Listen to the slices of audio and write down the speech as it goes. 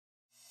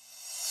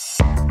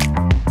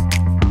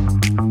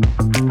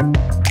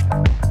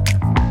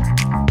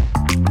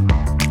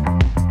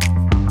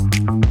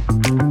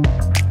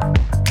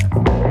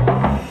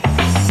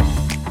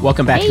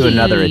Welcome back to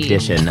another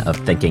edition of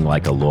Thinking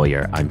Like a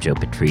Lawyer. I'm Joe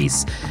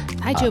Patrice.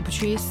 Hi, Joe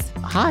Patrice.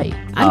 Hi.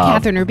 I'm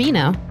Catherine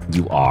Urbino.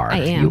 You are. I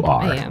am. You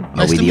are. I am. Are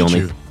Nice we to the meet only?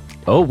 you.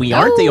 Oh, we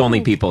aren't the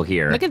only people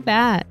here. Look at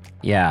that.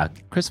 Yeah,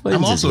 Chris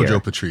Williams I'm is also here. Joe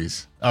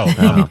Patrice.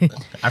 Oh,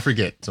 I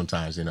forget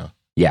sometimes,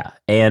 Yeah,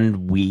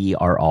 and we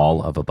are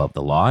all of Above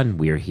the Law, and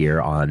we're here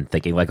on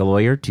Thinking Like a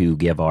Lawyer to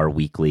give our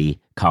weekly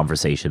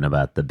conversation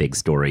about the big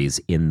stories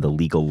in the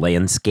legal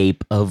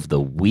landscape of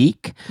the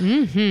week.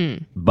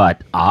 Mm-hmm.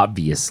 But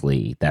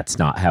obviously, that's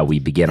not how we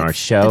begin our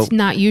show. That's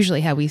not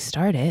usually how we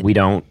start it. We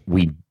don't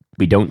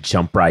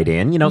jump right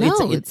in. You know,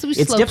 No, it's we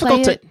slow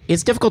difficult play to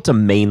it's difficult to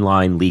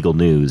mainline legal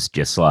news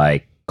just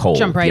like cold.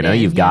 Jump right you know,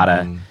 in, you've yeah.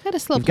 gotta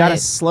Slow you've play gotta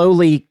it.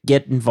 slowly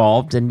get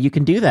involved, and you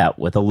can do that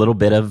with a little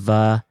bit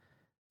of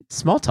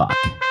small talk.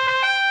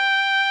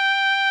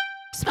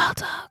 Small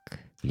talk.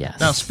 Yes.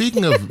 Now,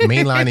 speaking of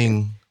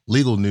mainlining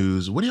legal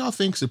news, what do y'all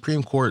think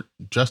Supreme Court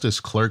justice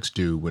clerks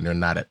do when they're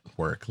not at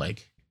work?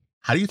 Like,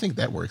 how do you think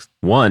that works?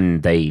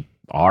 One, they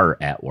are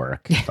at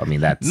work. I mean,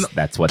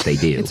 that's what they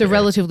do. It's a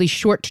relatively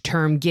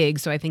short-term gig,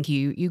 so I think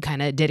you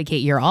kind of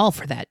dedicate your all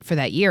for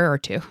that year or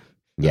two.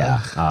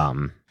 Yeah.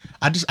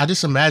 I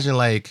just imagine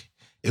like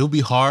it would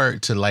be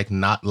hard to like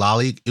not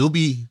it would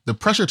be the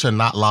pressure to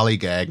not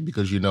lollygag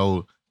because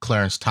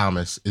Clarence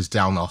Thomas is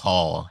down the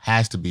hall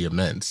has to be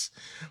immense.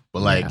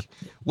 But like,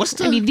 what's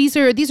the? I mean, these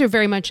are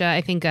very much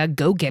I think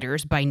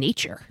go-getters by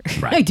nature.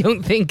 Right. I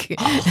don't think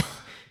that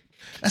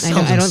I sounds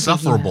don't think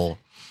insufferable.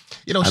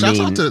 Shout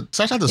out to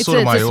it's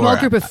Sotomayor. a small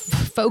group of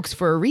folks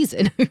for a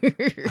reason.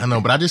 I know,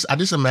 but I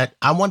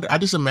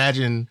just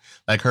imagine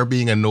like her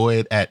being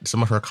annoyed at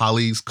some of her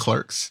colleagues'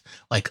 clerks.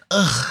 Like,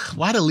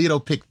 why did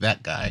Alito pick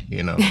that guy?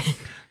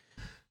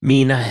 I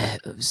mean,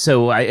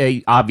 so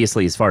I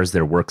obviously, as far as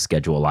their work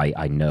schedule,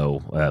 I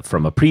know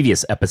from a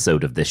previous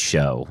episode of this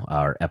show,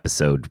 our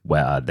episode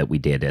that we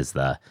did as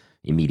the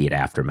immediate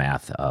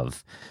aftermath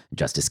of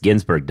Justice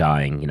Ginsburg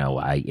dying,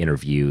 I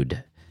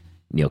interviewed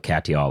Neil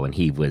Katyal, and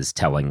he was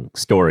telling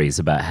stories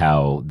about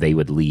how they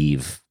would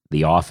leave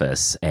the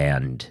office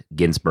and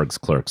Ginsburg's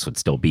clerks would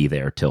still be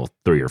there till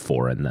 3 or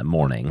 4 in the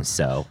morning.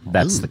 So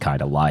that's the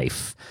kind of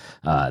life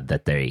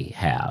that they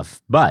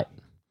have. But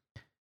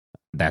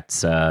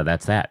that's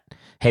that.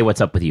 Hey,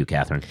 what's up with you,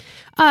 Catherine?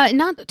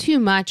 Not too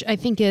much. I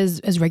think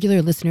as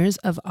regular listeners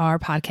of our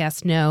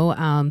podcast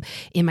know,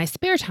 in my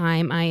spare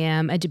time, I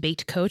am a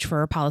debate coach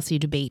for a policy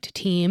debate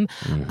team.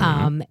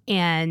 Mm-hmm.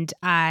 And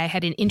I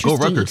had an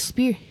interesting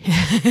experience.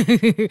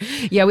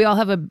 Yeah, we all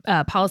have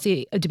a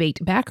policy debate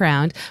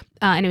background.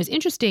 And it was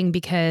interesting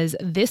because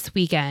this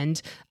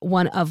weekend,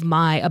 one of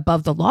my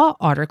Above the Law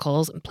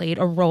articles played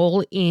a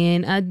role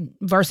in a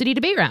varsity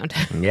debate round.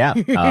 Yeah.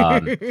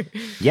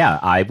 Yeah,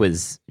 I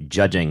was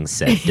judging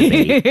said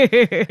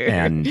debate,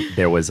 and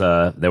there was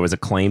a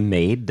claim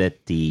made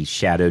that the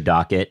shadow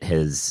docket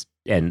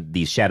and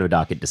these shadow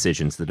docket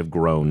decisions that have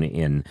grown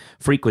in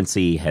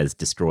frequency has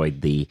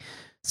destroyed the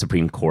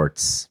Supreme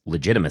Court's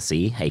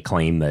legitimacy, a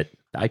claim that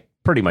I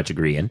pretty much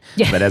agree in.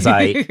 Yeah. But as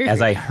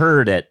I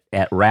heard at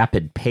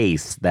rapid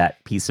pace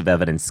that piece of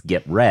evidence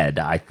get read,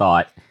 I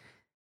thought,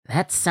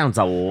 that sounds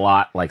a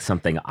lot like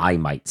something I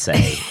might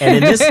say.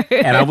 And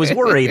I was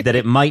worried that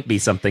it might be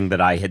something that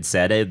I had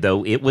said,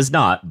 though it was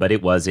not, but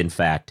it was in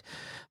fact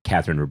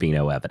Catherine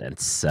Rubino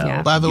evidence. So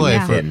Yeah. By the way,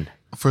 for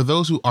for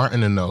those who aren't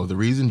in the know, the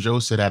reason Joe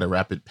said at a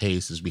rapid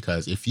pace is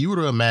because if you were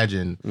to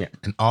imagine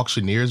an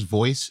auctioneer's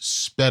voice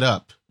sped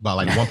up by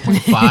like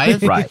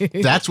 1.5, right,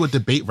 that's what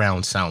debate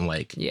rounds sound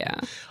like. Yeah.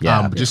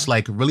 Just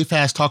like really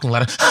fast talking, a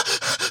lot of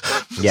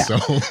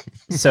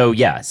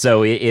Yeah.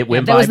 So it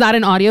went by. That was not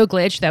an audio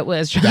glitch. That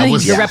was trying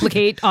to yeah.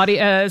 replicate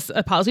audio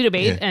a policy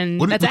debate, and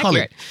that's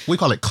accurate. We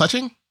call it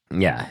clutching.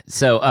 Yeah.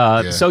 So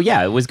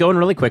it was going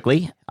really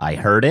quickly. I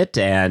heard it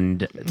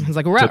and I was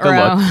like, took a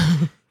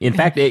look. In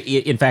fact,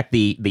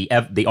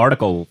 the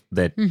article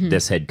that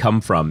this had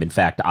come from, in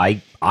fact,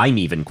 I'm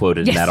even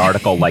quoted in that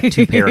article like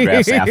 2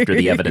 paragraphs after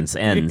the evidence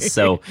ends.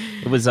 So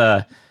it was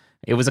a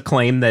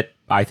claim that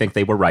I think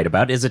they were right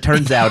about. As it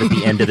turns out, at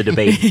the end of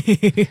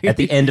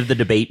the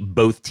debate,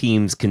 both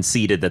teams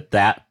conceded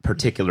that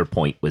particular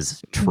point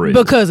was true.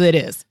 Because it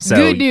is. So,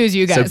 good news,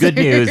 you guys. So good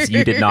news,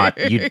 you did not.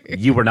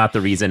 You were not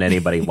the reason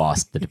anybody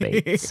lost the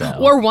debate. So.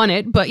 Or won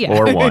it, but yeah.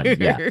 Or won,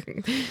 yeah.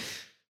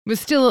 It was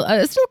still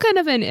kind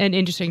of an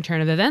interesting turn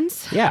of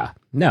events. Yeah.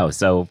 No.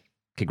 So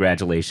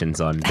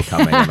congratulations on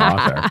becoming an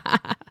author.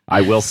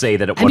 I will say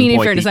that at one point,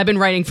 in fairness, I've been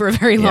writing for a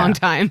very long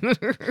time.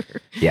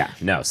 Yeah.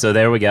 No. So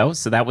there we go.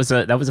 So that was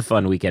a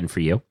fun weekend for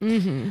you.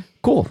 Mm-hmm.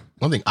 Cool.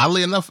 One thing,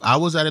 oddly enough, I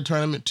was at a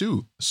tournament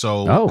too.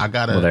 So I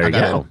got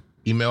an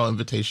email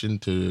invitation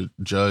to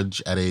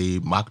judge at a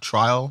mock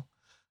trial.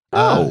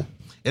 And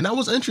that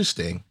was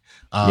interesting.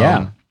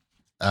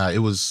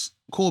 It was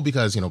cool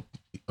because,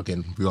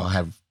 again, we all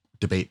have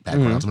debate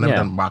backgrounds. I've never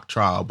done mock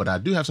trial, but I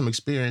do have some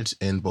experience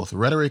in both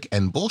rhetoric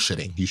and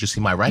bullshitting. You should see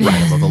my writing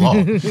above the law.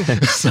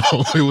 So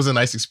it was a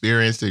nice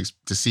experience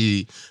to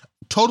see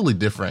totally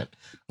different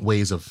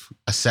ways of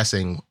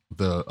assessing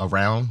the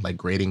round, like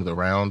grading the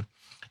round.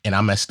 And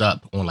I messed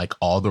up on like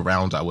all the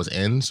rounds I was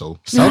in. So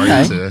sorry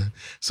to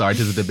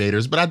the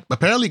debaters, but I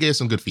apparently gave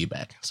some good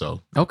feedback.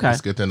 So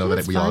it's good to know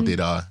that we all did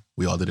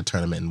a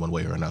tournament in one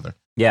way or another.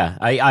 Yeah,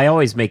 I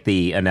always make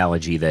the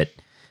analogy that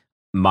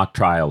mock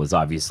trial is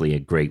obviously a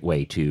great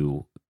way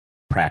to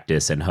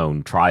practice and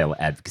hone trial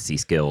advocacy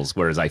skills,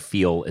 whereas I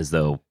feel as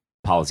though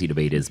policy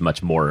debate is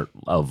much more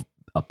of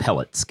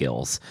appellate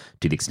skills,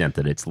 to the extent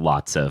that it's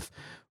lots of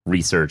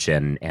research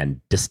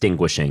and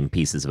distinguishing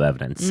pieces of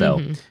evidence.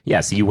 So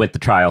so you went the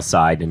trial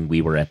side and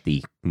we were at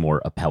the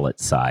more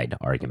appellate side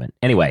argument.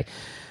 Anyway,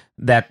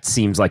 that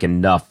seems like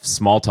enough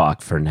small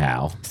talk for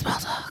now. Small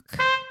talk.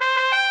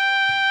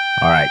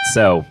 All right,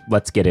 so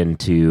let's get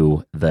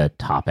into the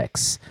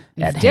topics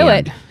at hand. Do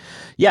it.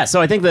 Yeah,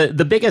 so I think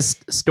the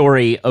biggest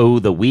story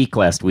the week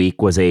last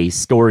week was a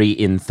story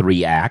in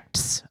 3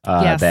 acts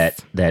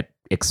that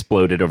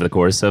exploded over the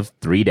course of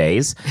 3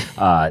 days.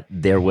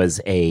 There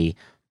was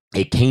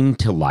it came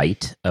to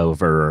light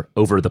over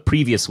the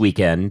previous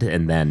weekend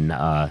and then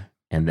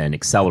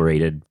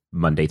accelerated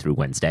Monday through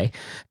Wednesday.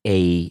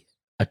 A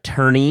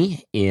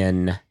attorney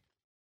in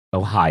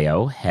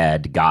Ohio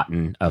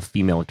a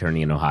female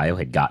attorney in Ohio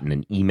had gotten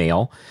an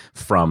email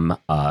from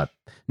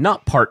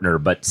not partner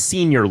but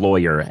senior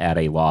lawyer at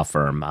a law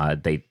firm.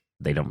 They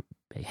didn't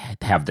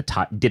have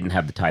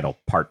the title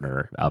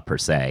partner per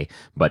se,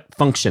 but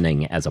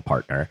functioning as a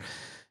partner.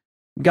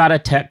 Got a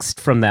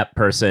text from that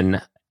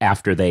person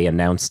after they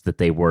announced that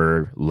they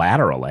were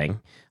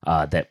lateraling,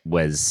 that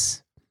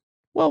was,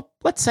 well,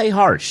 let's say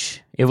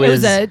harsh. It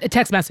was a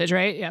text message,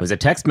 right? Yeah. It was a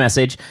text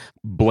message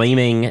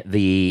blaming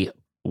the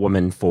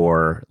woman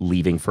for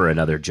leaving for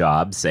another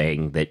job,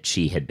 saying that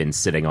she had been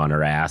sitting on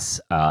her ass.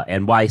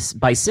 And by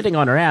sitting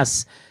on her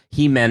ass,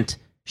 he meant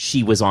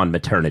she was on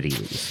maternity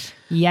leave.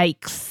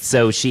 Yikes.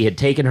 So she had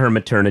taken her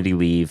maternity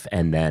leave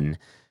and then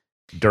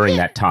during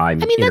that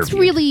time. I mean, that's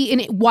really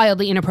a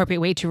wildly inappropriate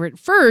way to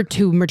refer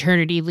to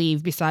maternity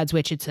leave, besides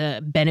which it's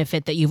a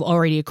benefit that you've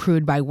already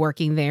accrued by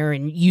working there,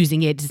 and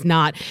using it does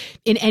not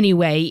in any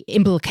way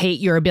implicate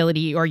your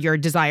ability or your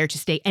desire to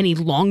stay any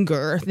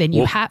longer than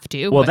you have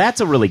to. Well, that's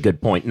a really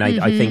good point. And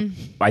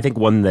I think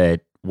one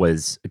that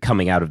was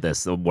coming out of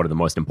this, one of the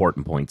most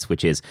important points,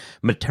 which is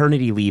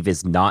maternity leave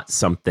is not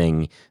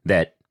something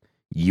that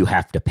you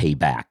have to pay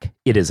back.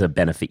 It is a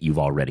benefit you've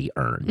already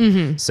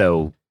earned.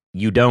 So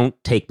you don't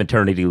take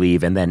maternity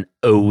leave and then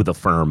owe the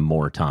firm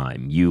more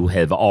time. You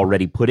have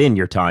already put in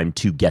your time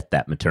to get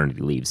that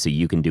maternity leave, so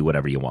you can do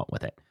whatever you want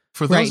with it.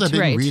 For those that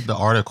didn't read the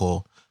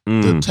article,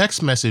 the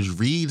text message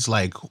reads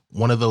like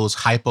one of those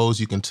hypos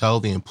you can tell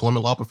the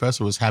employment law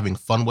professor was having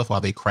fun with while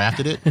they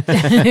crafted it.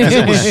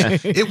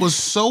 It was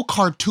so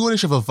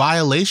cartoonish of a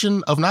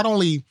violation of not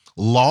only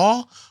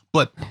law,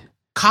 but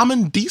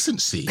common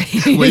decency,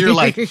 where you're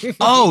like,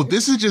 oh,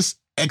 this is just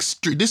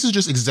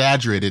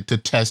exaggerated to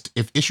test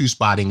if issue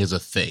spotting is a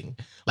thing.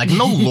 Like,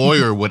 no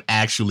lawyer would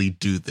actually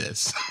do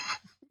this.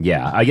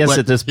 Yeah, I guess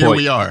at this point here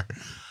we are.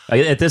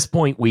 At this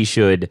point, we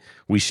should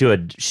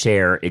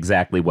share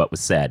exactly what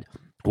was said.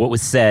 What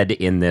was said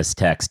in this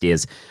text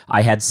is,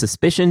 I had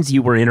suspicions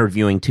you were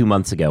interviewing 2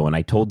 months ago, and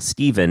I told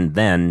Stephen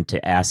then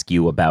to ask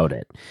you about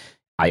it.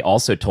 I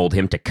also told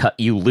him to cut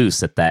you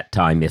loose at that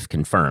time if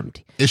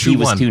confirmed. Issue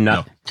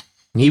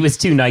He was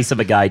too nice of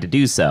a guy to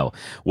do so.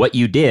 What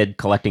you did,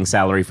 collecting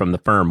salary from the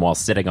firm while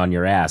sitting on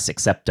your ass,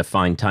 except to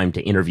find time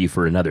to interview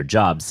for another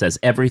job, says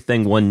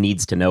everything one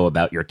needs to know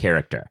about your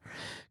character.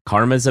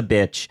 Karma's a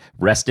bitch.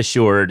 Rest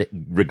assured,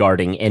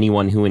 regarding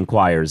anyone who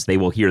inquires, they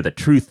will hear the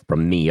truth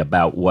from me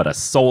about what a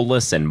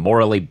soulless and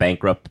morally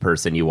bankrupt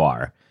person you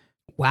are.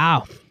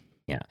 Wow.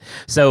 Yeah.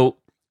 So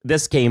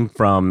this came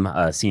from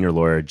senior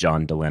lawyer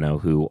John Delano,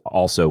 who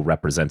also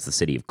represents the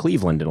city of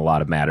Cleveland in a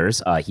lot of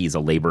matters. He's a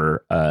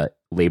labor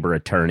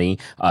attorney.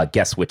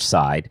 Guess which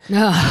side?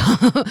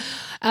 The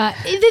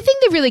thing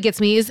that really gets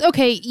me is,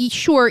 okay,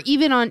 sure,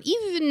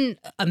 even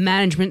a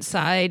management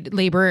side,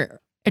 labor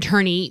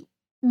attorney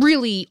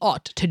really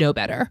ought to know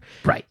better.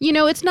 Right. You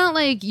know, it's not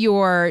like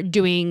you're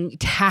doing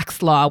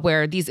tax law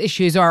where these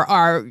issues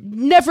are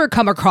never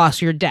come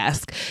across your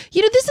desk.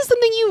 You know, this is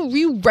something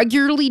you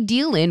regularly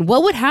deal in.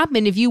 What would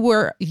happen if you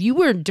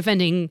were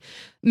defending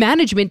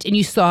management and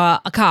you saw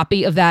a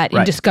copy of that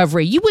in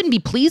discovery? You wouldn't be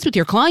pleased with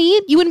your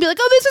client. You wouldn't be like,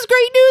 oh, this is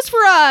great news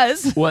for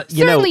us. Well,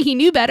 certainly he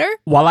knew better.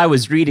 While I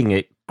was reading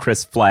it,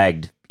 Chris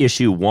flagged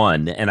issue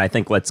 1, and I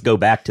think let's go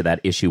back to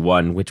that issue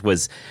 1, which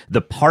was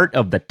the part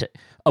of the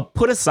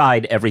put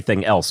aside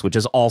everything else, which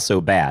is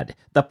also bad.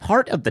 The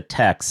part of the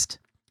text,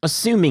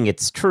 assuming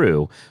it's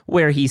true,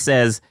 where he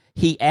says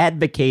he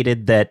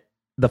advocated that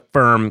the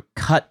firm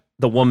cut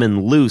the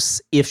woman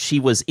loose if she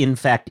was in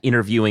fact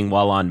interviewing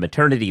while on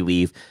maternity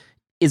leave,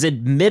 is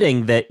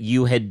admitting that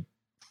you had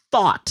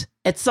thought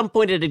at some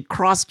point it had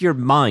crossed your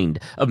mind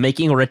of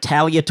making a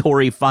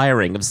retaliatory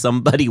firing of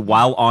somebody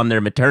while on their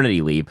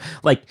maternity leave.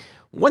 Like,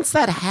 once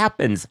that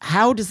happens,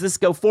 how does this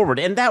go forward?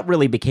 And that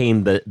really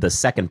became the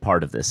second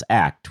part of this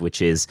act,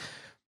 which is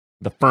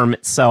The firm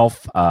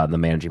itself, the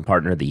managing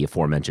partner, the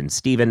aforementioned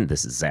Stephen,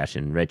 this is Zash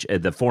and Rich,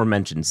 the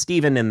aforementioned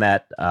Stephen in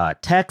that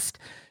text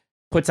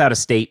puts out a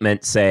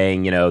statement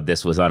saying,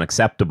 this was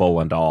unacceptable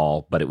and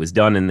all, but it was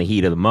done in the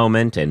heat of the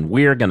moment, and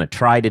we're going to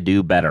try to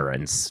do better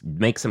and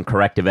make some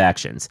corrective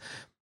actions.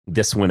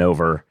 This went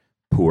over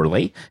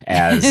poorly,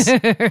 as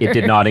it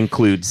did not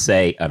include,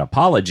 say, an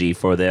apology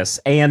for this,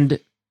 and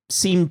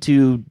seemed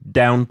to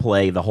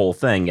downplay the whole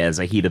thing as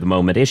a heat of the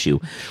moment issue.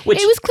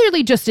 Which it was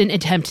clearly just an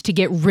attempt to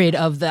get rid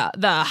of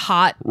the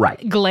hot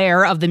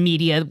glare of the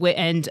media,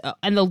 and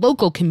the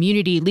local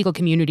community, legal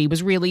community,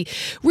 was really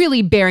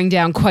bearing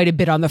down quite a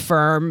bit on the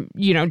firm,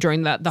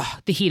 during the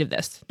heat of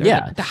this,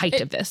 the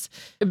height of this,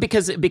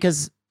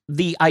 because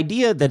the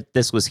idea that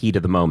this was heat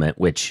of the moment,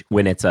 which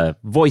when it's a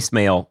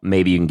voicemail,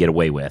 maybe you can get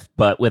away with.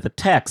 But with a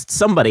text,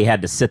 somebody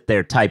had to sit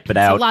there, type it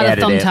out, edit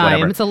it,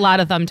 whatever. It's a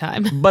lot of thumb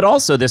time. But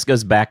also this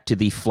goes back to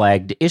the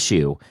flagged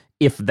issue.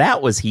 If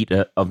that was heat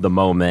of the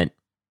moment,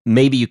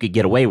 maybe you could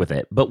get away with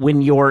it. But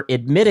when you're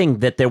admitting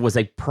that there was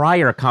a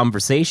prior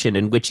conversation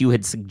in which you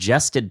had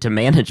suggested to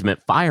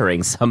management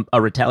firing a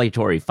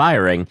retaliatory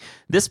firing,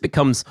 this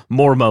becomes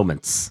more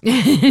moments.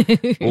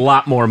 A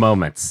lot more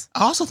moments.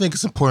 I also think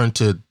it's important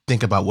to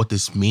think about what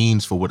this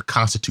means for what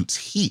constitutes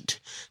heat.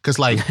 Because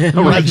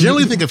when I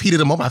generally think of heat of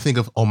the moment, I think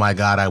of, oh my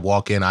God, I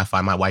walk in, I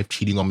find my wife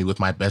cheating on me with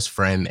my best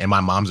friend, and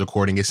my mom's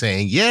recording it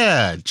saying,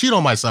 yeah, cheat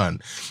on my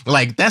son.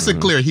 That's a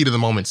clear heat of the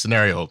moment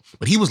scenario.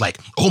 But he was like,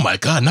 oh my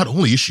God, not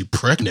only is she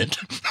pregnant,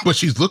 but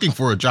she's looking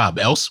for a job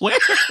elsewhere.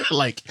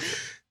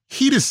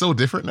 Heat is so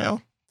different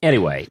now.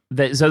 Anyway,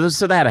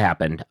 so that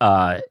happened.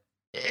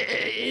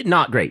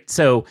 Not great.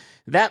 So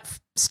that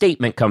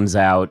statement comes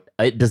out.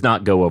 It does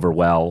not go over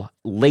well.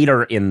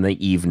 Later in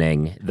the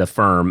evening, the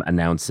firm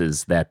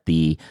announces that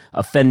the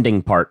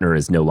offending partner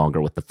is no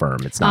longer with the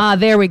firm. It's not.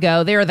 There we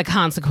go. There are the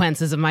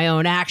consequences of my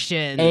own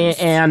actions.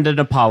 And an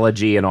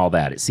apology and all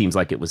that. It seems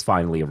like it was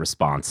finally a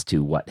response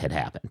to what had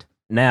happened.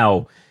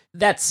 Now,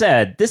 that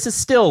said, this is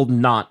still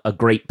not a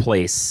great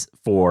place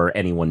for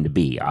anyone to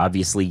be.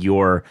 Obviously,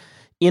 you're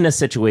in a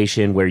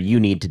situation where you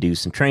need to do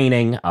some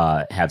training,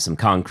 have some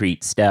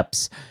concrete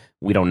steps.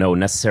 We don't know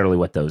necessarily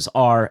what those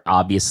are.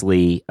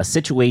 Obviously, a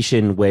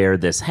situation where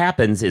this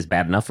happens is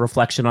bad enough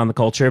reflection on the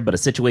culture, but a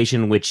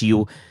situation in which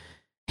you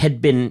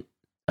had been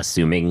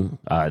assuming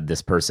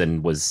this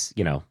person was,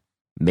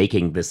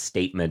 making this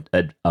statement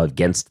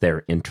against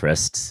their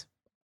interests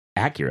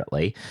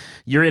accurately,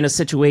 you're in a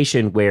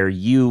situation where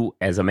you,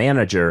 as a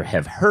manager,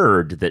 have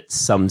heard that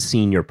some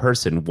senior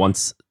person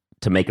wants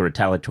to make a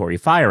retaliatory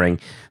firing.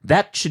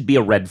 That should be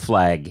a red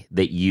flag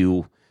that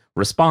you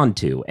respond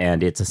to.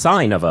 And it's a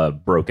sign of a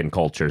broken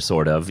culture,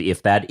 sort of,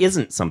 if that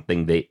isn't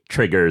something that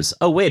triggers,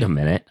 oh, wait a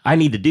minute, I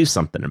need to do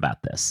something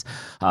about this.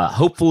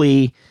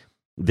 Hopefully,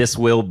 this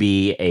will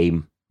be a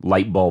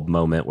light bulb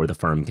moment where the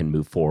firm can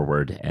move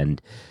forward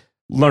and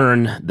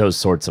learn those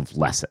sorts of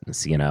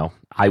lessons,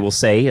 I will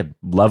say a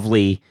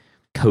lovely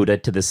coda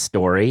to this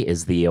story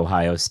is the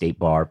Ohio State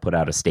Bar put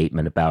out a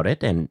statement about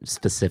it and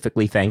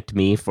specifically thanked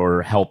me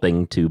for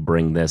helping to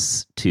bring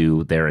this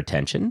to their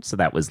attention. So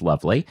that was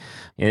lovely.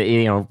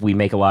 We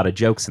make a lot of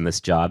jokes in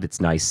this job.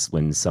 It's nice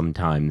when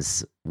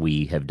sometimes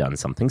we have done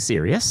something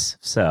serious.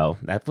 So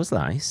that was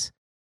nice.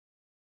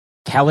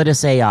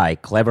 Calidus AI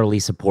cleverly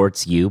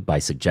supports you by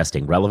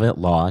suggesting relevant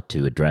law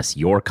to address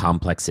your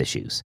complex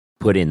issues.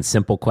 Put in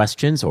simple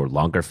questions or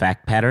longer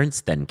fact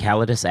patterns, then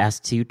Calidus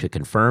asks you to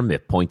confirm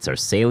if points are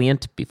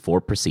salient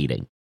before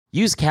proceeding.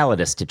 Use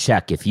Calidus to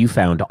check if you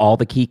found all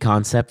the key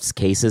concepts,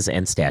 cases,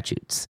 and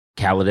statutes.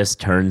 Calidus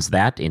turns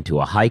that into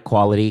a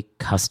high-quality,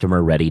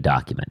 customer-ready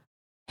document.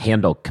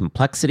 Handle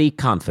complexity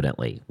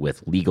confidently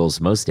with legal's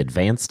most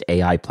advanced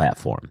AI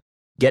platform.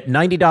 Get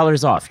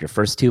 $90 off your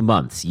first 2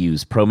 months.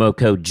 Use promo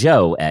code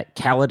Joe at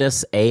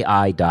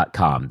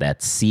calidusai.com.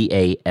 That's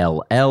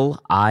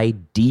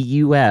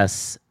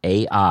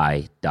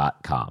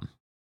CALLIDUSAI.com.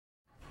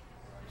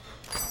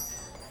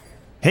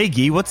 Hey,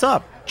 Guy, what's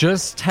up?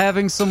 Just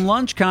having some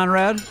lunch,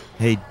 Conrad.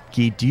 Hey,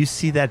 Guy, do you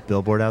see that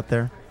billboard out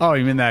there? Oh,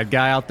 you mean that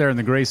guy out there in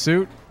the gray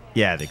suit?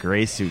 Yeah, the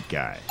gray suit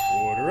guy.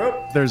 Order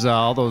up. There's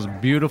all those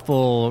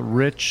beautiful,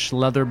 rich,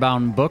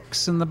 leather-bound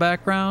books in the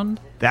background.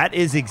 That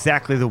is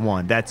exactly the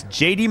one. That's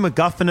J.D.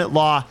 McGuffin at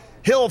law.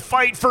 He'll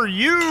fight for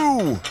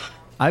you!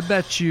 I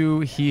bet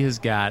you he has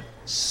got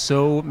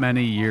so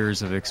many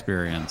years of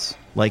experience.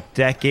 Like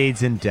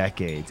decades and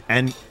decades.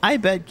 And I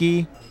bet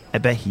he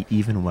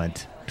even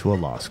went to a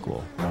law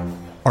school.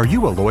 Are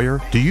you a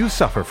lawyer? Do you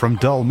suffer from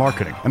dull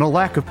marketing and a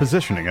lack of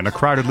positioning in a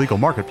crowded legal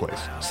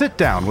marketplace? Sit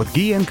down with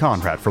Guy and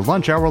Conrad for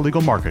Lunch Hour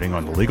Legal Marketing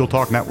on the Legal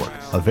Talk Network.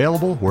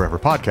 Available wherever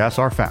podcasts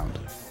are found.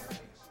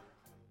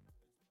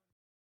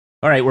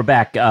 All right, we're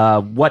back.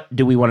 What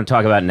do we want to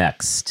talk about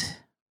next?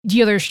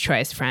 Dealer's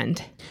choice,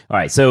 friend. All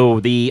right,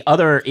 so the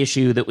other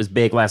issue that was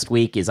big last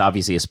week is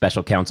obviously a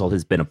special counsel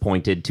has been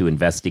appointed to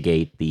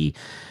investigate the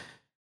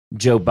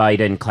Joe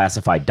Biden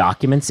classified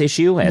documents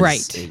issue.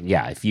 Right.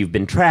 Yeah, if you've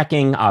been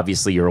tracking,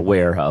 obviously you're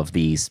aware of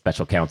the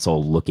special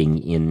counsel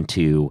looking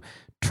into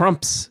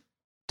Trump's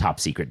top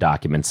secret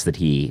documents that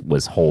he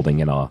was holding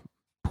in a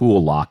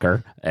pool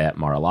locker at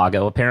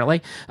Mar-a-Lago,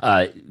 apparently.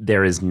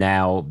 There has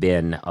now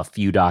been a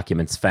few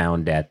documents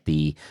found at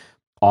the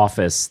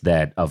office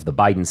of the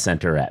Biden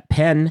Center at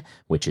Penn,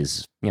 which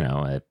is,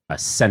 a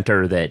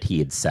center that he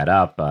had set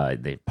up.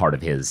 Part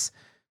of his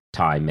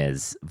time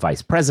as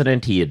vice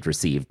president, he had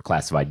received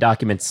classified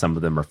documents. Some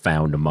of them are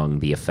found among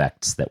the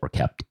effects that were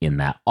kept in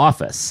that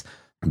office.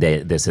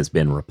 This has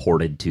been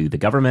reported to the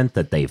government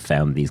that they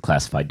found these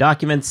classified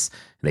documents.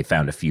 They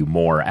found a few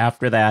more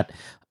after that.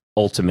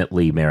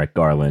 Ultimately, Merrick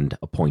Garland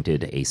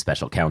appointed a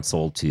special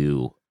counsel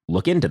to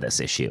look into this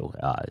issue,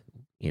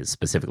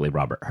 specifically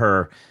Robert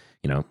Hur.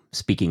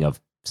 Speaking of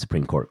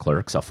Supreme Court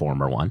clerks, a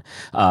former one,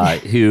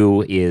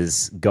 who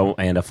is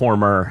and a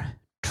former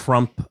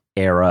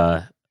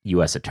Trump-era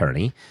U.S.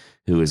 attorney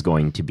who is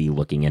going to be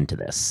looking into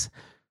this.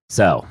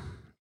 So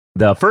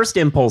the first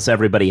impulse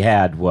everybody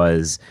had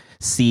was,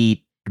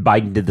 see,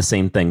 Biden did the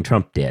same thing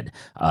Trump did.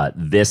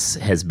 This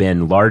has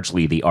been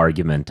largely the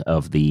argument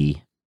of the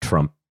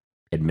Trump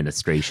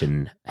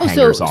administration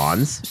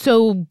hangers-ons.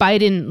 So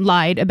Biden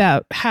lied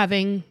about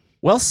having...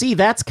 Well, see,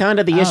 that's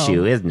kind of the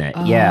issue, isn't it?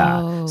 Oh.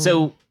 Yeah.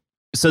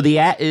 So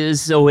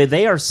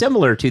they are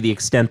similar to the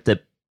extent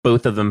that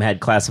both of them had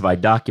classified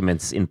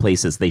documents in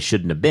places they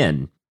shouldn't have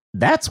been.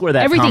 That's where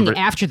that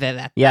after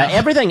that. Yeah,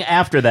 everything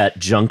after that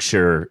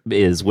juncture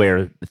is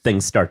where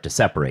things start to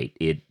separate.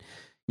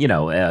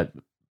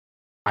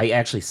 I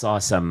actually saw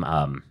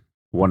some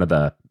one of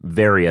the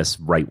various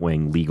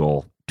right-wing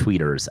legal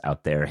tweeters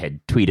out there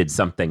had tweeted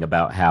something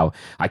about how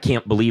I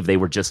can't believe they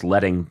were just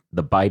letting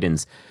the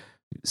Bidens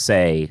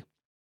say,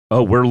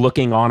 oh, we're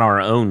looking on our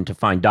own to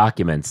find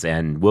documents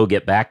and we'll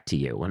get back to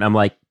you. And I'm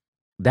like,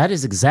 that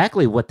is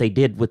exactly what they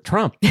did with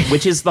Trump,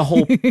 which is the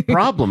whole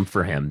problem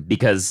for him,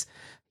 because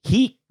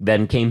he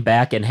then came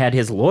back and had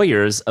his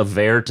lawyers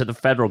aver to the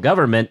federal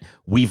government,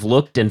 we've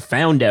looked and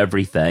found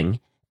everything,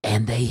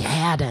 and they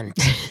hadn't.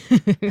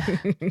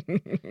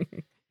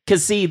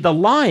 Because, see, the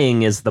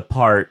lying is the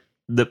part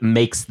that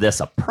makes this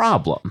a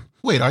problem.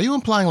 Wait, are you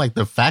implying like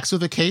the facts of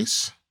the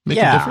case make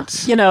a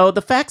difference?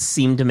 The facts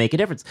seem to make a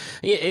difference.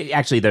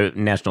 Actually, the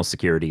national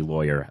security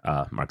lawyer,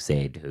 Mark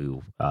Zaid,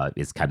 who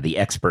is kind of the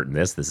expert in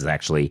this is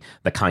actually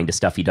the kind of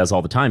stuff he does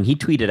all the time. He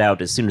tweeted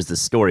out as soon as the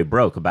story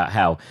broke about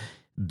how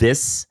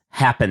this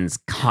happens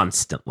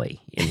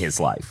constantly in his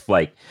life.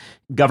 Like,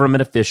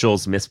 government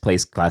officials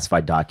misplace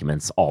classified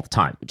documents all the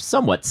time, which is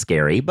somewhat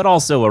scary, but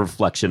also a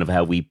reflection of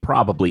how we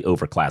probably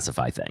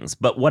overclassify things.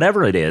 But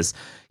whatever it is,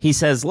 he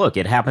says, look,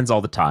 it happens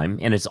all the time,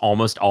 and it's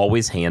almost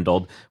always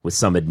handled with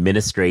some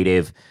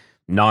administrative,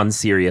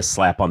 non-serious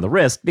slap on the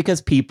wrist,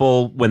 because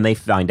people, when they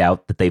find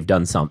out that they've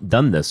done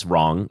this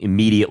wrong,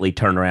 immediately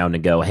turn around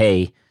and go,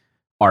 hey,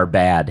 our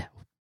bad,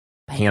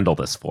 handle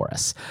this for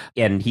us.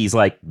 And he's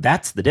like,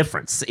 that's the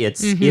difference.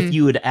 It's if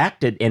you had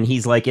acted, and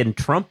he's like, and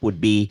Trump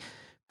would be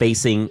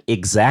facing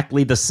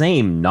exactly the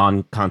same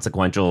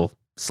non-consequential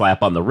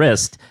slap on the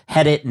wrist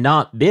had it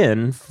not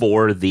been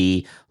for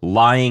the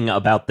lying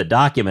about the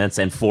documents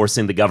and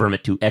forcing the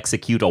government to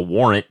execute a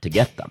warrant to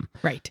get them.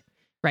 Right.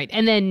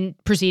 And then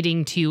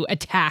proceeding to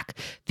attack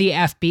the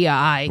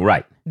FBI.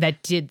 Right.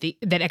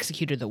 That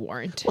executed the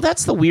warrant. Well,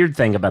 that's the weird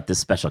thing about this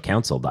special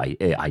counsel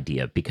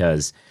idea,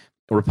 because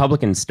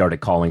Republicans started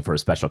calling for a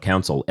special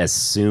counsel as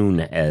soon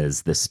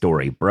as this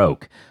story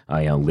broke.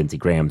 Lindsey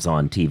Graham's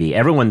on TV.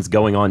 Everyone's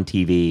going on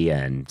TV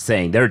and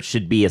saying there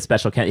should be a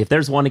special counsel. If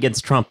there's one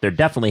against Trump, there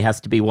definitely has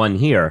to be one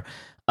here.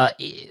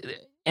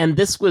 And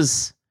this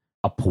was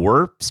a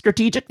poor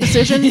strategic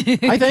decision,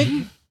 I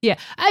think. Yeah.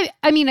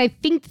 I mean, I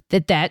think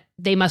that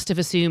they must have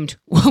assumed,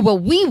 well,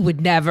 we would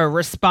never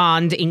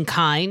respond in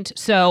kind.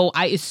 So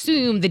I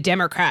assume the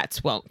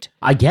Democrats won't.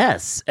 I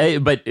guess.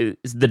 But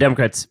the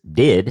Democrats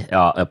did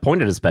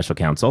appointed a special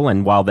counsel.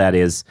 And while that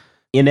is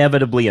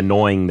inevitably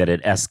annoying that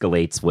it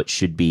escalates what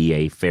should be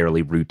a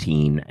fairly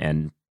routine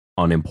and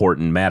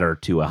unimportant matter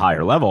to a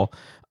higher level,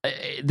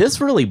 this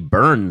really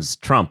burns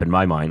Trump in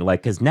my mind.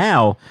 Like, because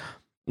now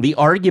the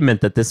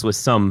argument that this was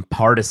some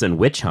partisan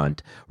witch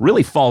hunt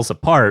really falls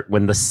apart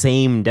when the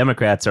same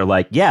Democrats are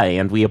like, yeah,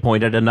 and we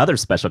appointed another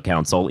special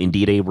counsel,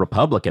 indeed a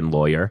Republican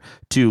lawyer,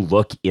 to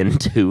look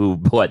into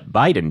what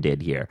Biden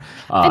did here.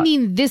 I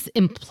mean, this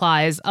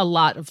implies a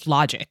lot of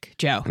logic,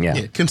 Joe.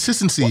 Yeah,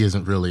 consistency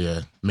isn't really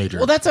a major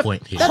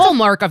point here. That's a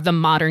hallmark of the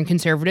modern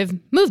conservative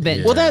movement.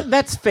 Yeah. Well,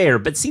 that's fair.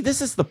 But see,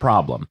 this is the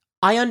problem.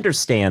 I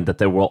understand that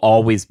there will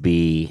always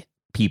be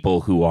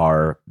people who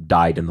are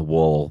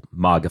dyed-in-the-wool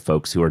MAGA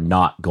folks who are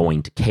not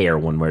going to care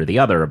one way or the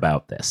other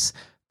about this.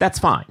 That's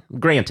fine,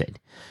 granted.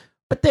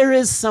 But there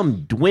is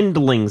some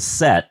dwindling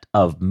set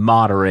of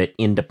moderate,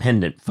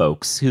 independent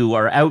folks who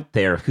are out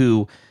there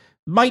who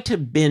might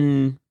have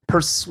been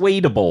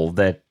persuadable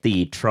that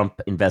the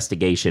Trump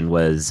investigation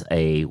was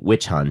a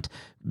witch hunt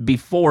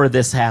before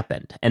this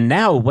happened. And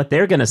now what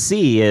they're going to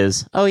see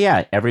is, oh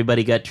yeah,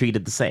 everybody got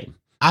treated the same.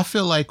 I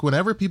feel like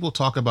whenever people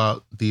talk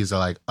about these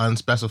like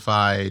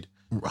unspecified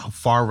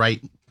far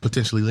right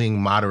potentially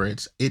leaning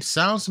moderates, it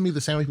sounds to me the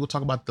same way people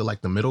talk about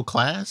the middle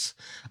class.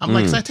 I'm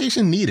like,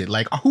 citation needed.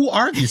 Like, who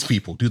are these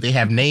people? Do they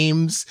have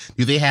names?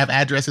 Do they have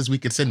addresses we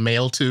could send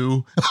mail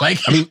to?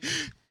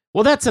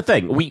 Well, that's the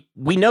thing.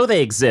 We know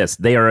they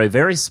exist. They are a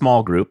very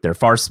small group. They're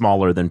far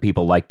smaller than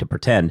people like to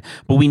pretend.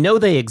 But we know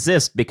they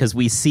exist because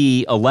we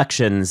see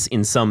elections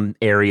in some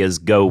areas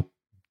go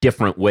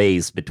different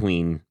ways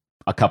between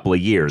a couple of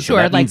years.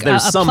 Sure, like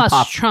there's some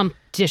plus Trump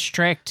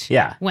district.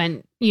 Yeah.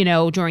 When,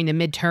 during the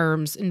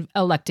midterms,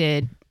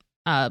 elected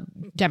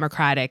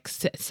Democratic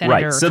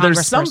senator, right. So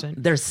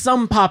there's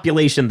some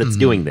population that's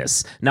doing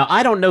this. Now,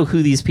 I don't know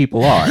who these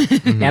people are,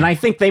 and I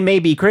think they may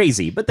be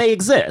crazy, but they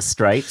exist,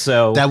 right?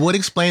 So that would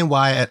explain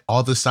why at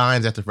all the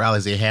signs at the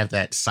rallies they have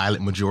that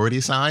silent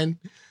majority sign.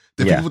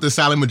 The people with the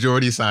silent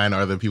majority sign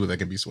are the people that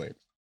can be swayed.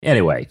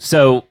 Anyway,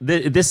 so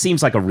this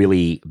seems like a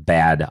really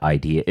bad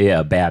idea,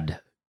 a bad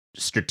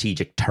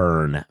strategic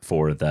turn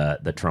for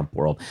the Trump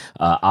world.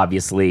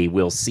 Obviously,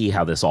 we'll see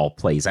how this all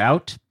plays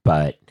out,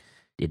 but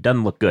it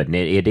doesn't look good. And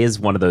it is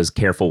one of those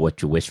careful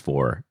what you wish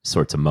for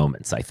sorts of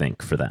moments, I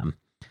think, for them.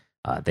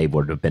 They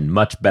would have been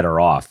much better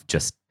off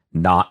just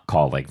not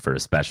calling for a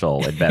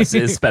special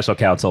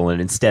counsel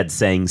and instead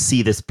saying,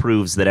 see, this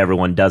proves that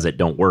everyone does it,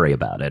 don't worry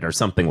about it, or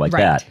something like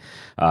that.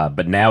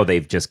 But now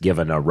they've just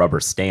given a rubber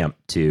stamp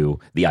to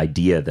the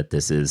idea that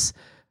this is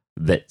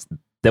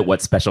that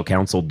what special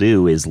counsel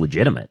do is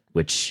legitimate,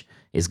 which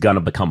is going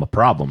to become a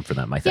problem for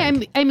them, I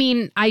think.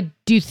 Yeah, I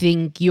do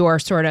think your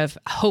sort of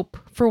hope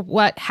for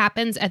what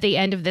happens at the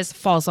end of this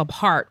falls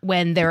apart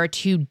when there are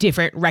two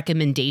different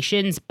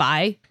recommendations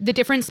by the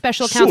different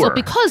special counsel,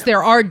 because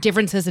there are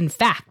differences in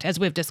fact, as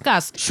we've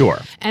discussed. Sure.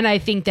 And I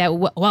think that,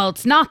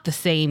 it's not the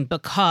same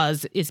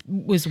because it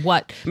was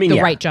what the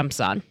right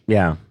jumps on.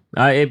 Yeah.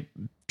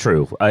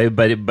 True,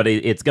 but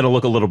it's going to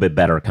look a little bit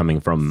better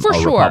coming from a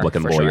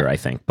Republican lawyer, I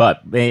think.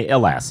 But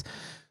alas,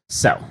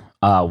 so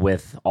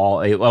with all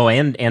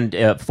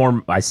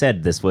I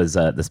said this was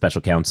the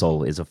special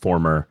counsel is a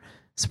former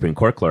Supreme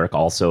Court clerk,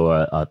 also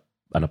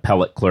an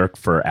appellate clerk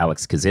for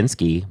Alex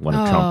Kaczynski, one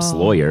of Trump's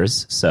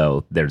lawyers.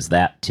 So there's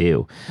that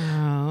too.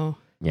 Oh,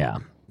 yeah,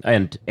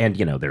 and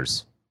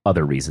there's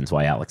other reasons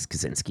why Alex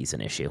Kaczynski's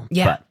an issue.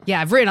 Yeah,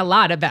 I've written a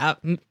lot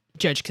about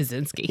Judge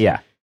Kaczynski. Yeah.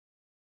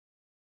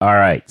 All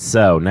right,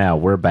 so now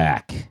we're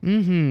back.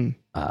 Mm-hmm.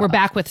 We're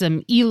back with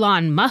some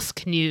Elon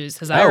Musk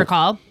news, as I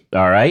recall.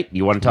 All right,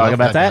 you want to talk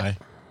about that?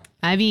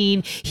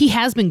 He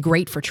has been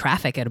great for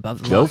traffic at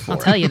Above the Law. I'll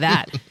tell you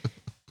that.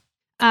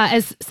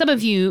 As some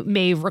of you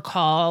may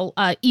recall,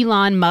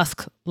 Elon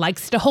Musk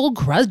likes to hold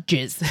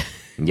grudges.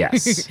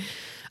 Yes.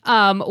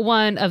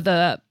 One of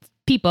the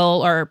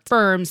people or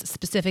firms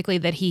specifically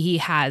that he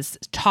has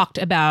talked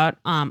about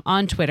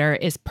on Twitter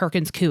is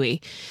Perkins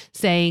Coie,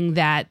 saying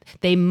that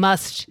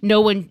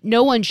no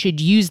one should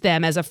use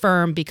them as a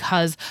firm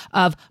because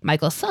of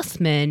Michael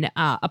Sussman,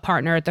 a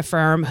partner at the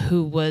firm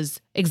who was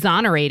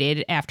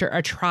exonerated after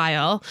a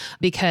trial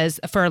because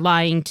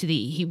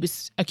he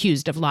was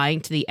accused of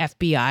lying to the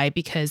FBI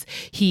because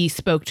he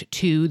spoke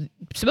to the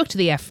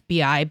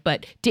FBI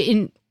but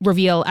didn't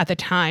reveal at the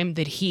time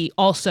that he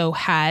also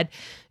had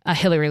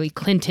Hillary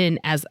Clinton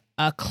as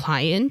a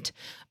client.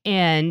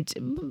 And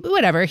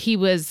whatever, he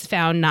was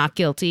found not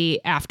guilty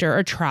after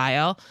a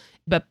trial.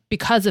 But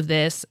because of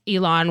this,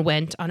 Elon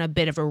went on a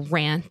bit of a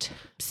rant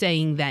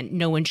saying that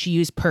no one should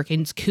use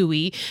Perkins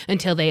Coie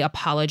until they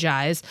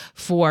apologize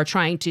for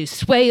trying to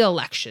sway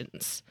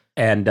elections.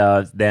 And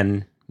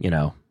then,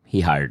 he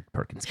hired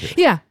Perkins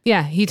Coie.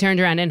 Yeah. He turned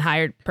around and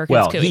hired Perkins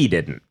Coie. Well, he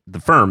didn't. The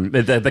firm,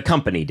 the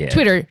company did.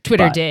 Twitter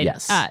did.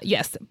 Yes.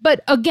 Yes.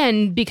 But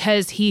again,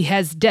 because he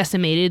has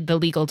decimated the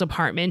legal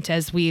department,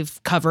 as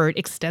we've covered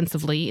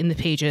extensively in the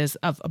pages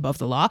of Above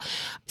the Law,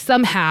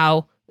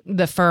 somehow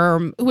the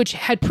firm, which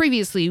had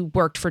previously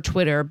worked for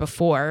Twitter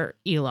before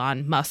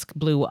Elon Musk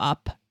blew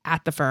up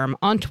at the firm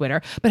on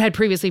Twitter, but had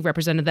previously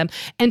represented them,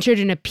 entered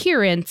an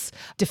appearance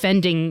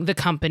defending the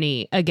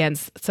company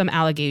against some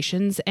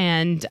allegations.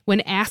 And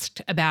when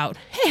asked about,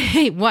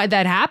 hey, why'd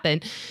that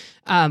happen?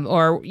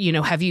 Or,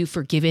 have you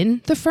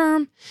forgiven the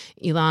firm?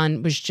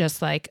 Elon was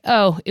just like,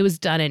 oh, it was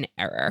done in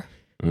error.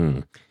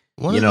 One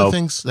of the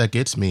things that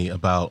gets me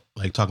about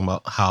talking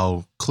about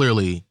how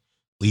clearly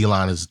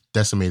Elon has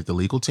decimated the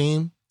legal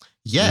team.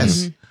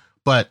 Yes,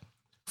 but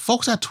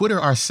folks at Twitter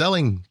are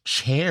selling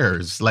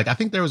chairs. I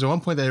think there was at one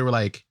point they were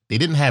they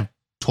didn't have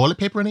toilet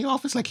paper in the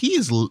office. He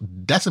is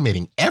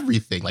decimating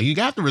everything. You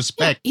got to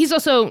respect. Yeah, he's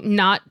also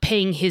not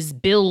paying his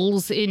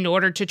bills in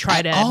order to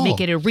try to make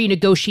it a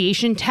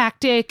renegotiation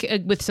tactic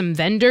with some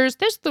vendors.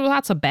 There's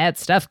lots of bad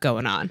stuff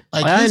going on.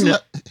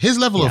 His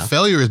level of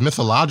failure is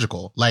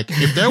mythological.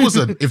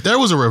 If there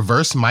was a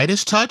reverse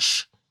Midas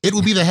touch, it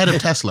would be the head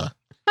of Tesla.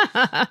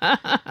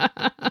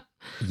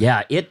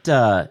 Yeah,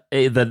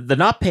 the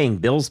not paying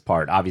bills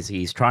part, obviously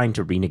he's trying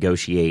to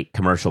renegotiate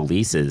commercial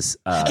leases.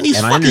 And he's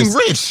fucking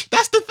rich.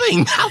 That's the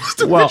thing.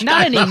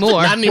 Not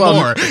anymore.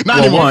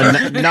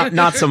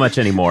 Not so much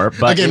anymore.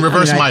 But again,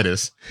 reverse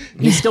Midas.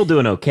 He's still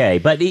doing okay,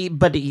 but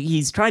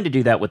he's trying to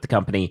do that with the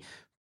company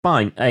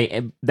fine.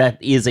 That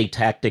is a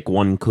tactic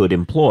one could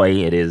employ.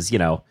 It is,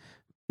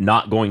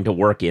 not going to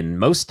work in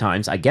most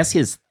times. I guess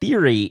his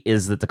theory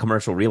is that the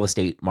commercial real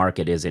estate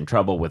market is in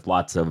trouble with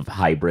lots of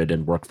hybrid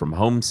and work from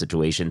home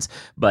situations.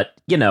 But,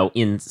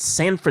 in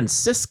San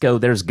Francisco,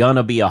 there's going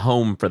to be a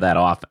home for that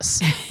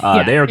office.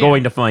 They're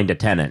going to find a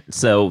tenant.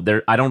 So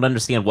I don't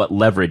understand what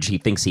leverage he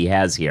thinks he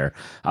has here.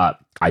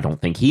 I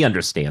don't think he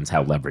understands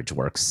how leverage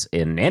works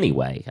in any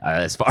way,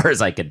 as far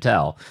as I can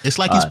tell. It's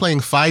like he's playing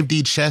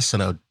 5D chess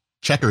in a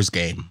checkers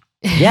game.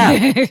 Yeah,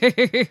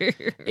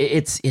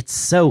 it's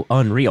so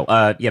unreal.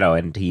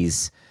 And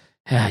he's,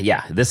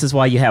 this is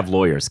why you have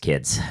lawyers,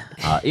 kids.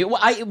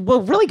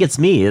 What really gets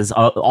me is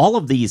all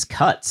of these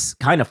cuts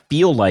kind of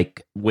feel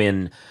like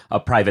when a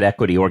private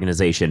equity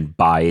organization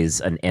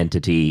buys an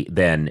entity,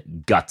 then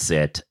guts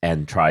it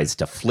and tries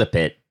to flip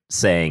it,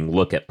 saying,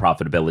 look at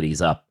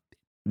profitability's up,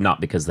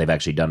 not because they've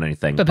actually done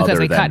anything, but because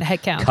they cut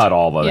headcount, cut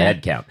all the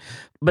headcount.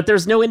 But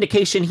there's no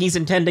indication he's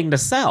intending to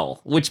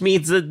sell, which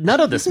means that none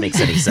of this makes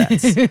any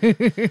sense.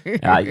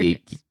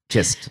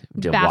 Just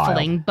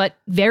baffling, wild. But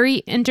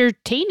very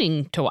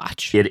entertaining to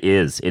watch. It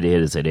is.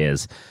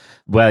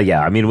 Well,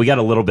 yeah, I mean, we got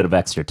a little bit of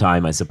extra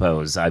time, I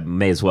suppose. I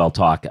may as well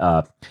talk.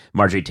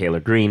 Marjorie Taylor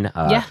Greene,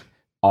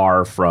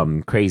 R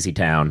from Crazy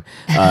Town.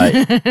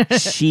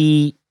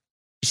 She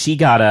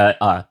got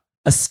a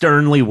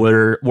sternly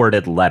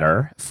worded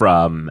letter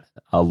from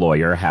a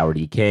lawyer, Howard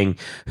E. King,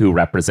 who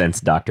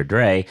represents Dr.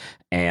 Dre,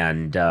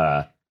 and she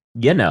had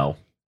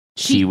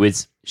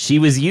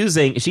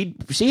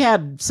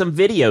some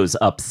videos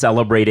up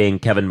celebrating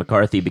Kevin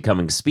McCarthy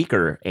becoming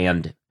speaker,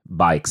 and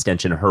by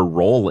extension her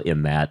role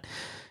in that,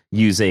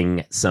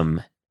 using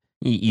some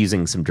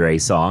Dre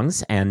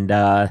songs, and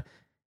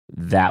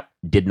that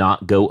did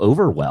not go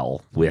over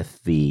well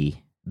with the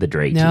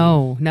Dre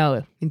team. No,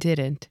 it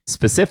didn't.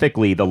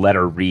 Specifically, the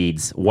letter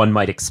reads, one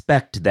might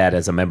expect that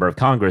as a member of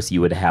Congress,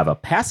 you would have a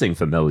passing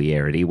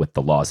familiarity with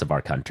the laws of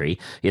our country.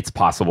 It's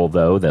possible,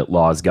 though, that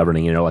laws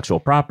governing intellectual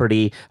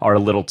property are a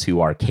little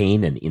too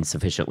arcane and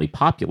insufficiently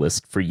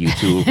populist for you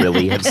to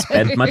really have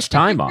spent much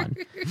time on.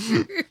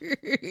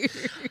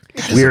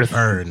 We're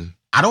burn.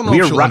 I don't know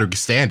if she'll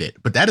understand it,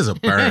 but that is a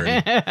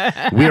burn.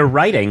 We're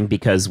writing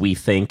because we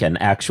think an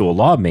actual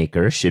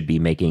lawmaker should be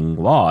making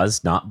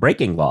laws, not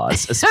breaking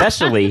laws,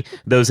 especially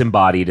those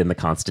embodied in the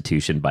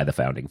Constitution by the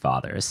Founding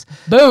Fathers.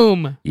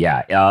 Boom.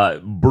 Yeah,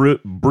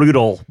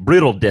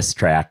 brutal diss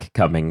track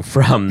coming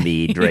from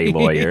the Dre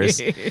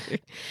lawyers.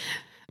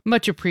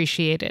 Much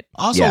appreciated.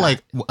 Also,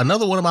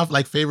 another one of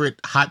my favorite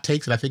hot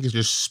takes that I think is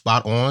just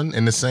spot on,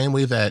 in the same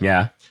way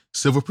that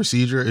civil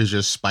procedure is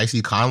just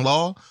spicy con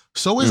law,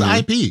 so is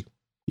IP.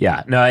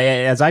 Yeah, no,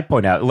 as I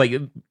point out,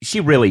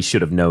 she really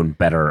should have known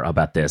better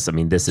about this. I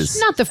mean, she's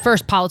not the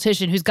first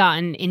politician who's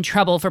gotten in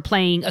trouble for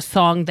playing a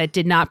song that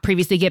did not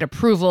previously get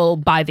approval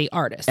by the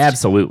artist.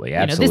 Absolutely.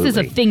 This is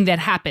a thing that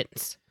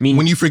happens. I mean,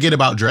 when you forget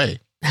about Dre.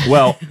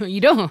 Well,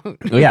 you don't.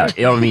 Yeah,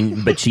 I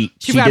mean, but she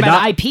forgot did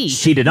about not. IP.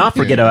 She did not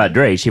forget about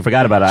Dre. She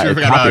forgot about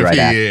Copyright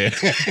Act.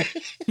 Yeah.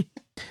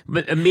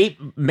 But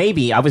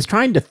maybe I was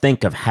trying to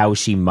think of how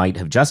she might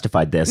have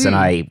justified this, and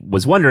I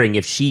was wondering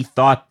if she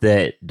thought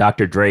that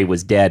Dr. Dre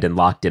was dead and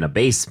locked in a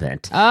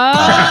basement.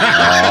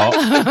 That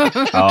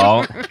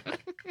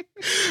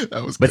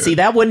was but good. see,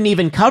 that wouldn't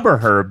even cover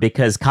her,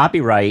 because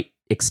copyright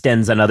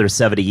extends another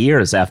 70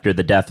 years after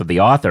the death of the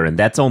author, and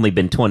that's only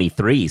been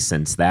 23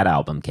 since that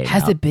album came out.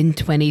 Has it been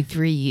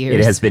 23 years?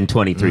 It has been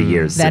 23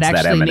 years since that Eminem.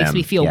 That actually makes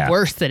me feel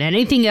worse than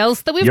anything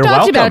else that we've You're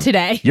talked welcome. about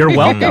today. You're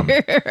welcome.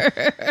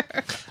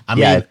 I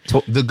mean,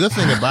 the good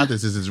thing about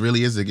this is it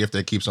really is a gift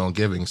that keeps on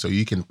giving. So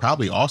you can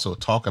probably also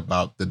talk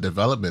about the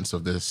developments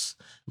of this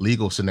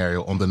legal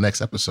scenario on the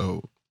next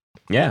episode.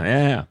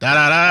 Yeah.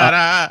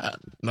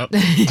 Nope.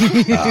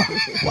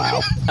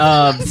 Wow.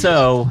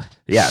 So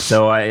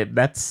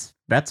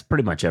that's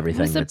pretty much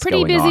everything. It's a that's pretty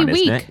going busy on,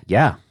 week. isn't it?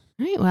 Yeah.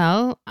 All right.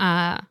 Well,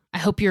 I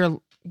hope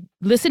you're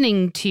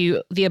listening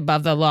to the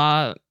Above the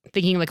Law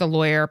Thinking Like a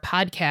Lawyer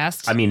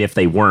podcast. I mean, if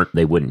they weren't,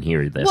 they wouldn't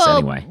hear this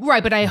anyway.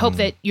 Right, but I hope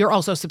that you're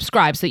also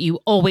subscribed so that you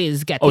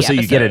always get the so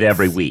you get it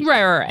every week.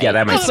 Right. Yeah,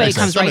 that makes This way sense. it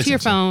comes That right makes to your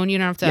sense. phone. You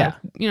don't have to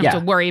you don't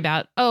have to worry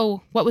about,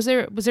 what was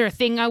there a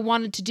thing I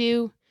wanted to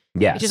do?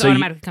 Yeah. It just so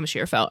automatically comes to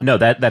your phone. No,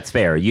 that's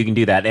fair. You can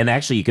do that. And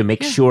actually, you can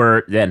make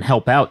sure and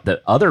help out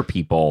that other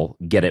people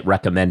get it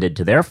recommended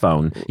to their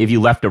phone if you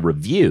left a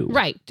review.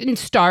 Right. And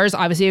stars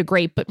obviously are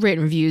great, but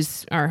written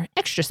reviews are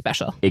extra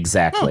special.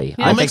 Exactly.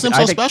 What makes them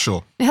so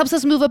special? It helps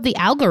us move up the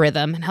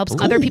algorithm and helps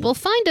other people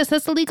find us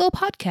as a legal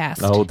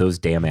podcast. Oh, those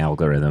damn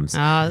algorithms.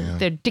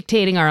 They're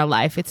dictating our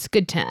life. It's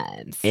good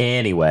times.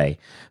 Anyway,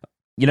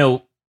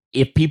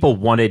 if people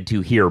wanted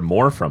to hear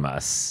more from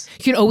us,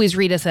 you can always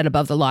read us at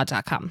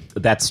abovethelaw.com.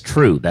 That's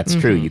true. That's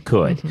true. You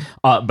could.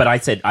 But I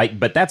said,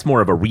 but that's more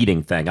of a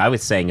reading thing. I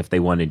was saying if they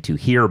wanted to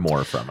hear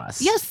more from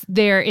us. Yes,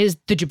 there is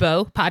the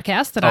Jabot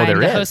podcast that I'm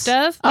the host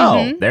of.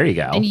 Oh, there you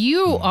go. And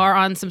you are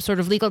on some sort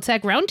of legal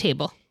tech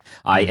roundtable.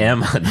 I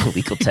am on the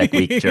Legal Tech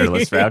Week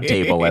Journalist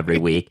Roundtable every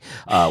week,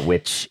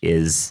 which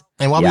is...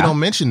 And while we don't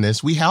mention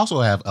this, we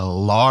also have a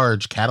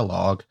large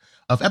catalog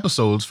of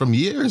episodes from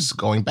years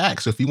going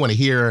back. So if you want to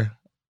hear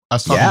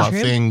us talk about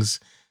things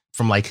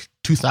from like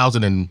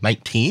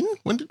 2019,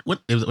 would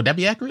that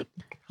be accurate?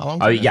 How long?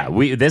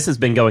 This has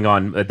been going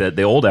on.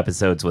 The old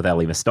episodes with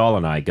Elie Mystal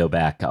and I go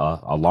back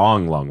a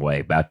long way,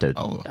 about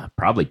to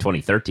probably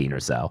 2013 or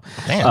so.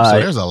 Damn, so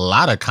there's a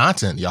lot of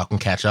content y'all can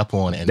catch up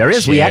on. And there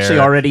is. We actually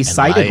already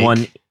cited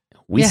one.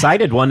 We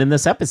cited one in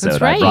this episode.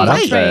 That's right. I brought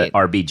up the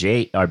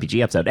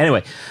RBG episode.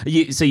 Anyway,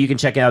 so you can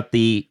check out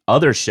the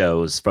other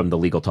shows from the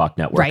Legal Talk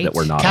Network that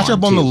we're not Catch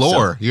up on the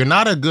lore. You're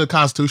not a good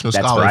constitutional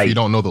scholar if you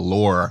don't know the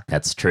lore.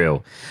 That's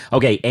true.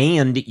 Okay,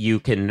 and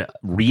you can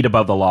read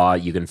Above the Law.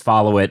 You can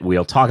follow it.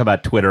 We'll talk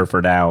about Twitter for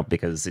now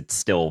because it's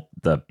still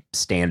the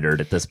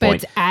standard at this point.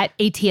 But it's at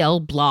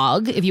ATL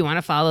blog if you want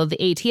to follow the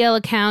ATL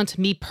account.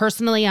 Me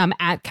personally, I'm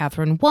at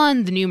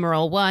Catherine1, the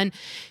numeral 1.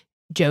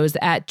 Joe's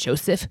at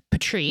Joseph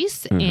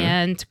Patrice,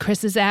 and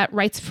Chris is at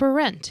Rights for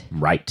Rent.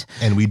 Right.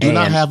 And we do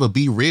not have a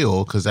Be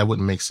Real because that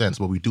wouldn't make sense,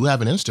 but we do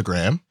have an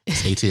Instagram.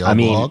 It's ATL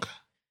blog.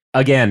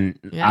 Again,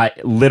 I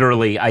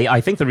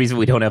think the reason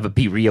we don't have a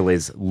Be Real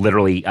is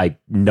literally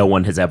no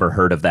one has ever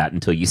heard of that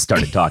until you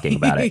started talking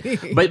about it.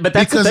 But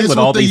that's because the thing with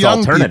all these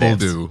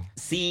alternatives. Do.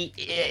 See,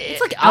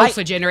 it's like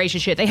alpha generation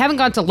shit. They haven't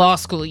gone to law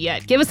school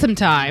yet. Give us some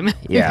time.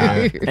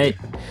 Yeah.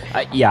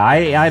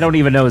 I don't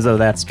even know as though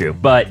that's true.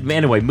 But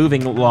anyway,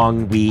 moving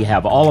along, we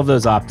have all of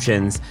those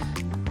options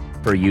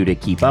for you to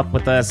keep up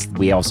with us.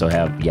 We also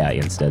have,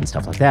 Insta and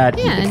stuff like that.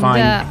 Yeah,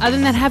 and other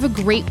than that, have a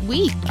great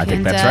week. I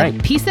think that's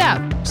right. Peace out.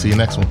 See you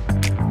next one.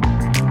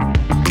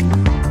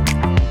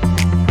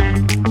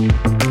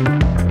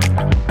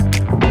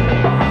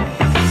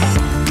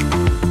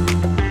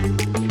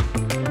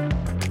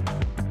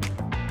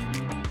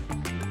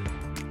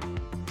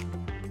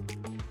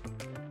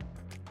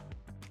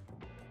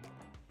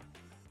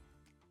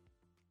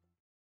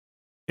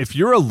 If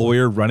you're a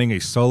lawyer running a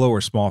solo or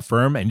small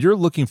firm and you're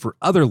looking for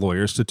other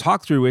lawyers to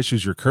talk through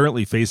issues you're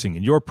currently facing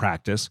in your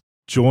practice,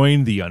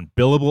 join the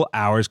Unbillable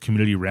Hours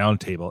Community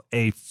Roundtable,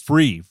 a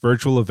free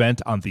virtual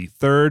event on the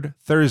third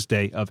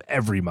Thursday of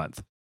every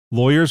month.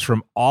 Lawyers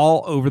from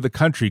all over the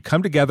country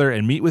come together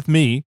and meet with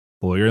me,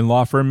 lawyer and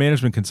law firm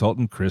management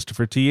consultant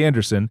Christopher T.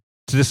 Anderson,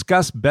 to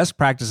discuss best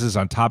practices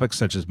on topics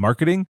such as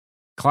marketing,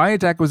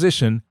 client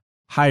acquisition,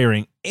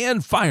 hiring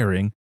and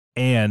firing,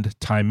 and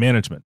time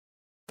management.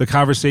 The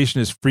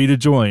conversation is free to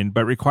join,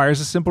 but requires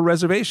a simple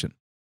reservation.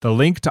 The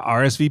link to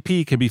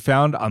RSVP can be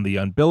found on the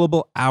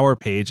Unbillable Hour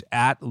page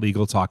at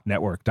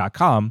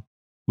LegalTalkNetwork.com.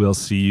 We'll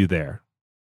see you there.